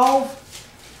 12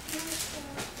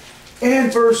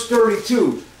 and verse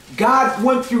 32. God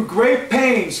went through great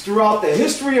pains throughout the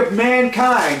history of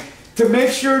mankind to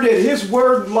make sure that His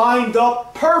Word lined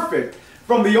up perfect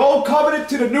from the Old Covenant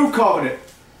to the New Covenant,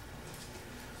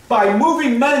 by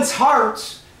moving men's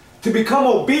hearts to become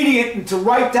obedient and to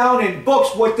write down in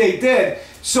books what they did,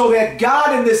 so that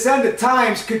God in this end of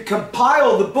times could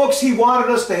compile the books He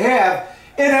wanted us to have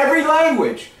in every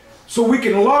language, so we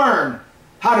can learn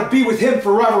how to be with Him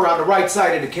forever on the right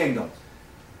side of the kingdom.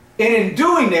 And in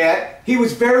doing that, He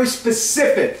was very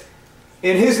specific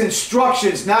in His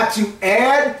instructions not to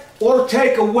add or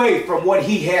take away from what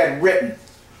He had written.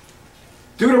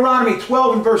 Deuteronomy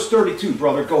 12 and verse 32,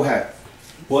 brother, go ahead.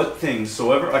 What things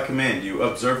soever I command you,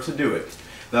 observe to do it.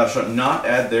 Thou shalt not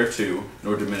add thereto,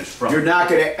 nor diminish from it. You're not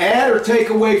going to add or take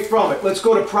away from it. Let's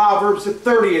go to Proverbs, the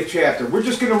 30th chapter. We're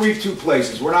just going to read 2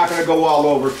 places. We're not going to go all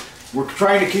over. We're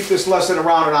trying to keep this lesson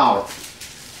around an hour.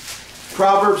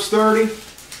 Proverbs 30.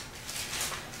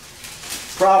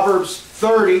 Proverbs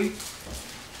 30.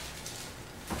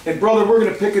 And brother, we're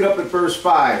going to pick it up at verse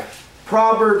 5.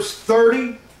 Proverbs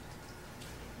 30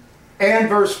 and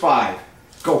verse 5.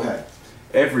 Go ahead.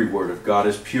 Every word of God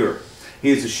is pure. He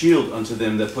is a shield unto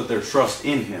them that put their trust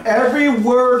in Him. Every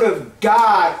word of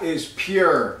God is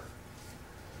pure.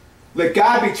 Let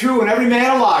God be true and every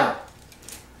man a liar.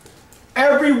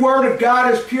 Every word of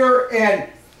God is pure, and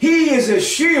He is a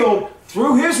shield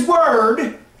through His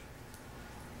word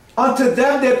unto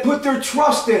them that put their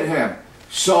trust in Him.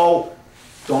 So,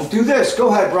 don't do this. Go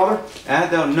ahead, brother. Add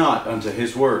thou not unto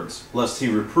His words, lest He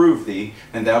reprove thee,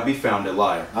 and thou be found a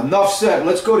liar. Enough said.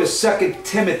 Let's go to 2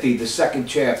 Timothy, the 2nd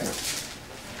chapter.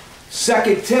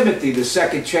 2 Timothy, the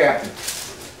 2nd chapter.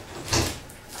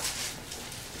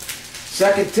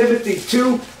 2 Timothy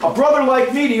 2. A brother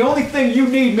like me, the only thing you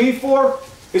need me for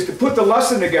is to put the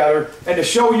lesson together and to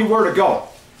show you where to go.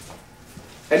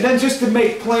 And then just to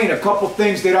make plain a couple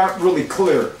things that aren't really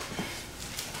clear,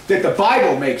 that the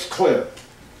Bible makes clear.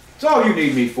 That's all you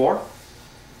need me for.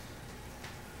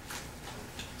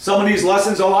 Some of these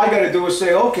lessons, all I got to do is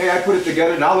say, okay, I put it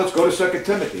together, now let's go to 2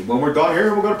 Timothy. When we're done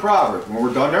here, we'll go to Proverbs. When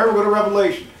we're done there, we'll go to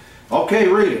Revelation. Okay,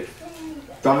 read it.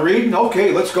 Done reading?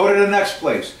 Okay, let's go to the next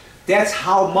place. That's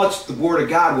how much the Word of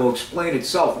God will explain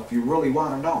itself if you really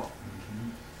want to know.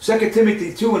 2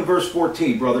 Timothy 2 and verse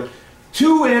 14, brother.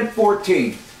 2 and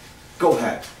 14. Go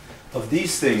ahead. Of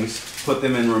these things put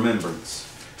them in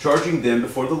remembrance, charging them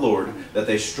before the Lord that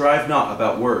they strive not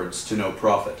about words to no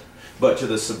profit, but to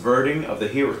the subverting of the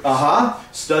hearers.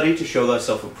 Study to show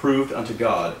thyself approved unto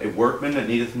God, a workman that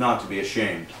needeth not to be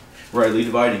ashamed, rightly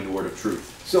dividing the word of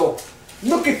truth. So,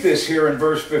 look at this here in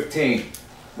verse 15.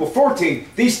 Well, 14.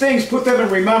 These things put them in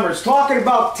remembrance, talking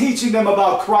about teaching them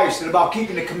about Christ and about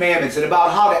keeping the commandments and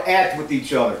about how to act with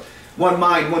each other. One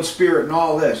mind, one spirit, and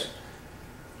all this.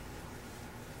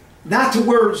 Not to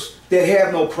words that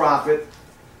have no profit,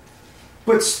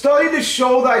 but study to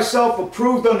show thyself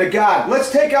approved unto God. Let's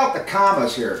take out the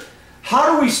commas here.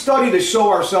 How do we study to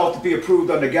show ourselves to be approved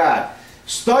unto God?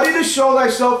 Study to show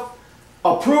thyself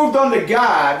approved unto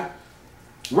God,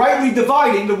 rightly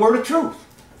dividing the word of truth.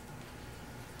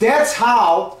 That's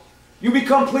how you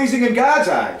become pleasing in God's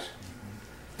eyes.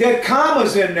 That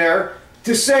comma's in there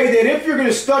to say that if you're going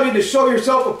to study to show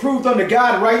yourself approved unto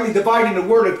God, rightly dividing the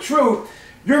word of truth,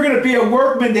 you're going to be a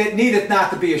workman that needeth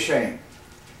not to be ashamed.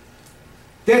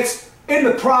 That's in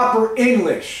the proper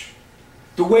English,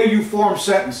 the way you form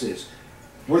sentences.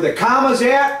 Where the comma's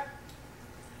at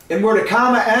and where the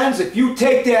comma ends, if you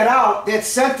take that out, that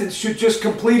sentence should just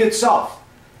complete itself.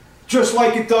 Just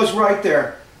like it does right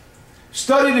there.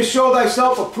 Study to show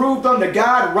thyself approved unto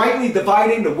God, rightly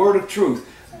dividing the word of truth.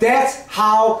 That's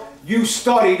how you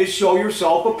study to show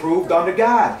yourself approved unto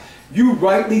God. You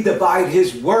rightly divide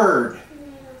His word.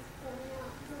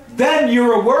 Then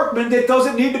you're a workman that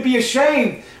doesn't need to be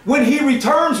ashamed when He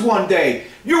returns one day.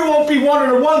 You won't be one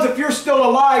of the ones, if you're still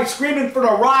alive, screaming for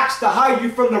the rocks to hide you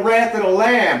from the wrath of the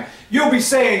Lamb. You'll be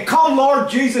saying, "Come, Lord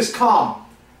Jesus, come."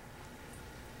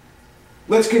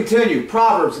 Let's continue.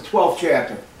 Proverbs, the 12th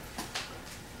chapter.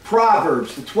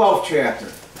 Proverbs, the 12th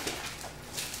chapter.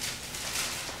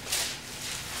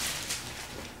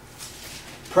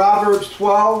 Proverbs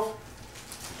 12.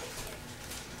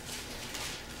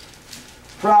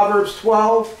 Proverbs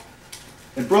 12.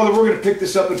 And brother, we're going to pick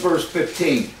this up at verse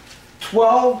 15.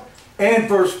 12 and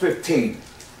verse 15.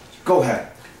 Go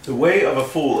ahead. The way of a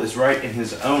fool is right in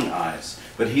his own eyes,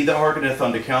 but he that hearkeneth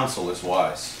unto counsel is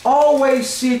wise. Always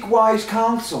seek wise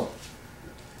counsel.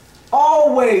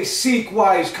 Always seek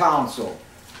wise counsel.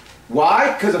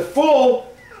 Why? Because a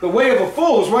fool, the way of a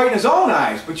fool is right in his own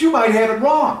eyes, but you might have it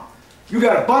wrong. You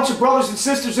got a bunch of brothers and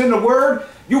sisters in the Word,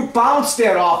 you bounce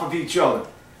that off of each other.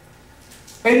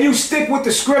 and you stick with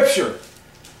the Scripture.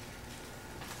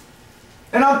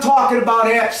 And I'm talking about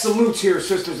absolutes here,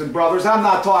 sisters and brothers. I'm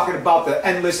not talking about the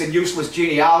endless and useless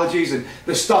genealogies and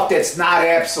the stuff that's not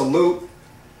absolute.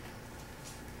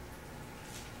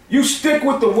 You stick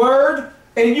with the Word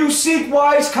and you seek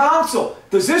wise counsel.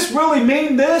 Does this really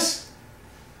mean this?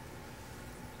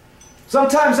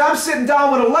 Sometimes I'm sitting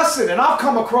down with a lesson and I'll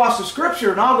come across the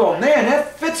Scripture and I'll go, man,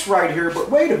 that fits right here, but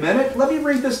wait a minute, let me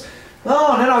read this.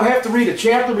 Oh, and then I'll have to read a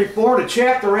chapter before, the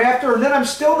chapter after, and then I'm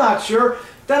still not sure.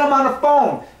 Then I'm on the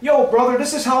phone. Yo, brother,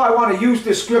 this is how I want to use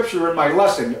this Scripture in my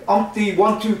lesson. Umpty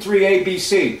 1, 2, 3, A, B,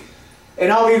 C.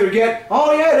 And I'll either get,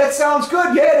 oh yeah, that sounds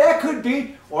good. Yeah, that could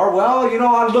be. Or, well, you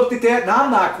know, I looked at that and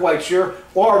I'm not quite sure.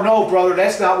 Or, no, brother,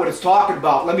 that's not what it's talking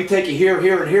about. Let me take you here,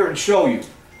 here, and here and show you.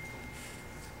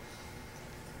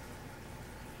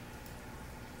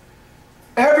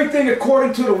 Everything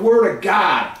according to the Word of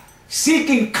God.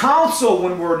 Seeking counsel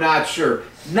when we're not sure.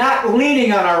 Not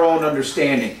leaning on our own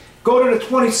understanding. Go to the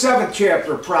 27th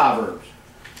chapter of Proverbs.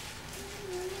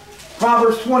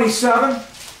 Proverbs 27.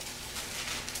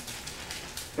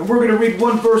 And we're going to read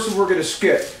one verse and we're going to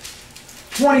skip.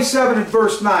 27 and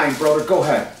verse 9, brother. Go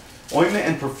ahead. Ointment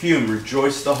and perfume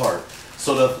rejoice the heart,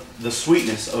 so doth the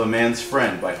sweetness of a man's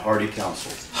friend by hearty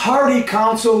counsel. Hearty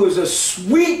counsel is a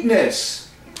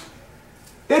sweetness.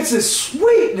 It's a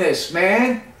sweetness,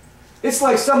 man. It's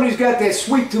like somebody's got that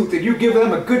sweet tooth and you give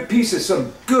them a good piece of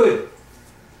some good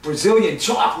Brazilian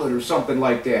chocolate or something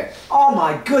like that. Oh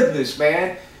my goodness,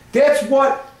 man. That's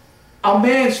what a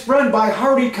man's friend by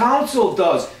hearty counsel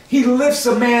does. He lifts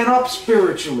a man up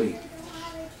spiritually.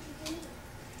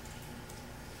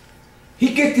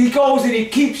 He goes and he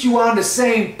keeps you on the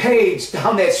same page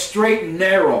down that straight and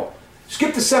narrow.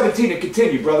 Skip to 17 and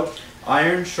continue, brother.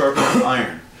 Iron sharpeneth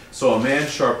iron, so a man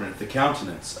sharpeneth the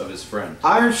countenance of his friend.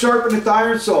 Iron sharpeneth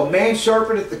iron, so a man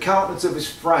sharpeneth the countenance of his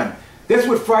friend. That's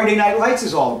what Friday Night Lights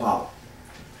is all about.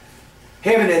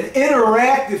 Having an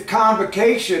interactive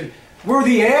convocation where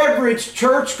the average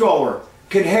churchgoer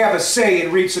can have a say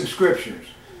and read some scriptures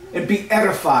and be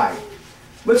edified.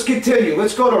 Let's continue.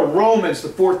 Let's go to Romans, the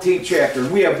 14th chapter.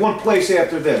 We have one place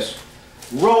after this.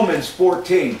 Romans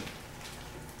 14.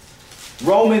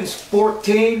 Romans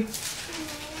 14.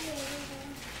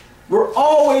 We're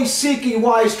always seeking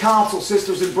wise counsel,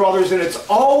 sisters and brothers, and it's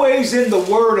always in the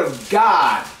Word of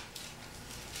God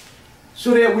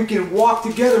so that we can walk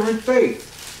together in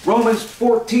faith. Romans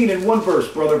 14 and one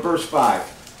verse, brother, verse 5.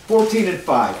 14 and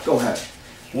 5. Go ahead.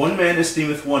 One man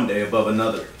esteemeth one day above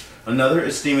another, another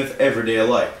esteemeth every day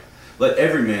alike. Let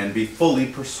every man be fully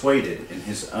persuaded in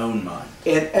his own mind.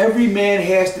 And every man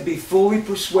has to be fully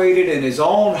persuaded in his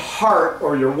own heart,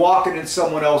 or you're walking in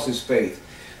someone else's faith.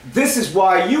 This is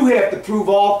why you have to prove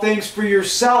all things for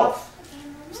yourself.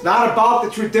 It's not about the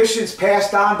traditions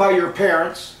passed on by your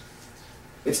parents.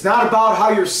 It's not about how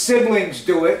your siblings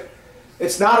do it.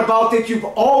 It's not about that you've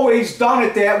always done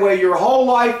it that way your whole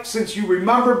life since you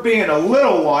remember being a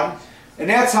little one. And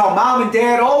that's how mom and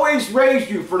dad always raised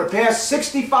you for the past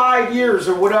 65 years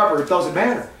or whatever. It doesn't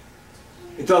matter.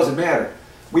 It doesn't matter.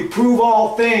 We prove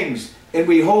all things and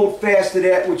we hold fast to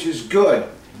that which is good.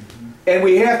 And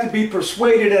we have to be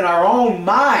persuaded in our own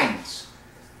minds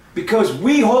because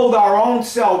we hold our own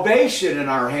salvation in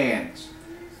our hands.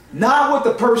 Not what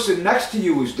the person next to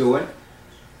you is doing.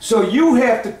 So you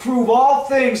have to prove all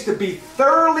things to be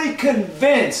thoroughly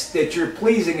convinced that you're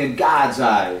pleasing in God's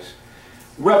eyes.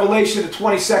 Revelation, the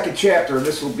 22nd chapter, and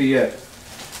this will be it.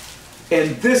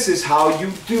 And this is how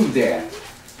you do that.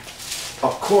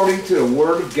 According to the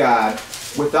Word of God,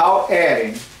 without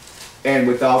adding and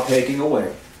without taking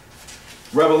away.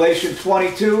 Revelation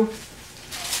 22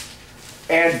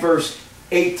 and verse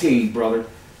 18, brother.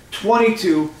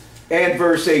 22 and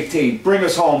verse 18. Bring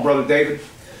us home, Brother David.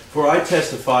 For I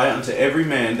testify unto every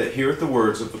man that heareth the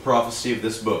words of the prophecy of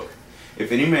this book.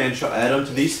 If any man shall add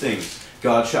unto these things,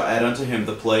 God shall add unto him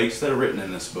the plagues that are written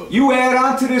in this book. You add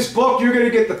onto this book, you're going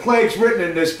to get the plagues written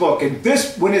in this book. And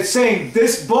this, when it's saying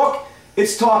this book,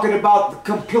 it's talking about the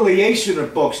compilation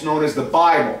of books known as the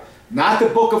Bible, not the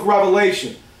book of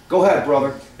Revelation. Go ahead,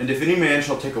 brother. And if any man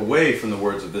shall take away from the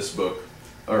words of this book,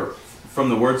 or from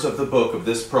the words of the book of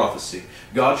this prophecy,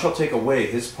 God shall take away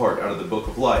his part out of the book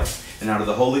of life, and out of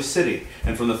the holy city,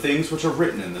 and from the things which are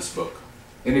written in this book.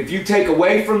 And if you take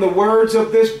away from the words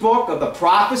of this book, of the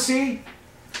prophecy,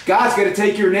 God's going to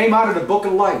take your name out of the book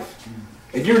of life.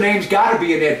 And your name's got to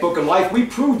be in that book of life. We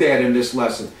proved that in this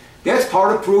lesson. That's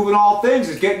part of proving all things,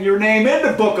 is getting your name in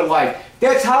the book of life.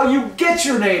 That's how you get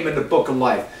your name in the book of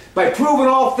life. By proving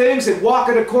all things and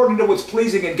walking according to what's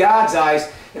pleasing in God's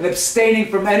eyes and abstaining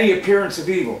from any appearance of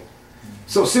evil.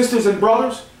 So sisters and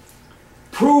brothers,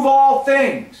 Prove all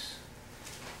things.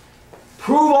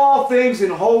 Prove all things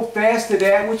and hold fast to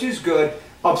that which is good.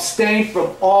 Abstain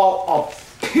from all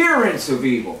appearance of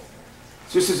evil.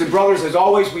 Sisters and brothers, as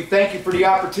always, we thank you for the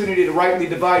opportunity to rightly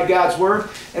divide God's Word,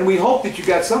 and we hope that you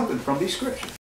got something from these Scriptures.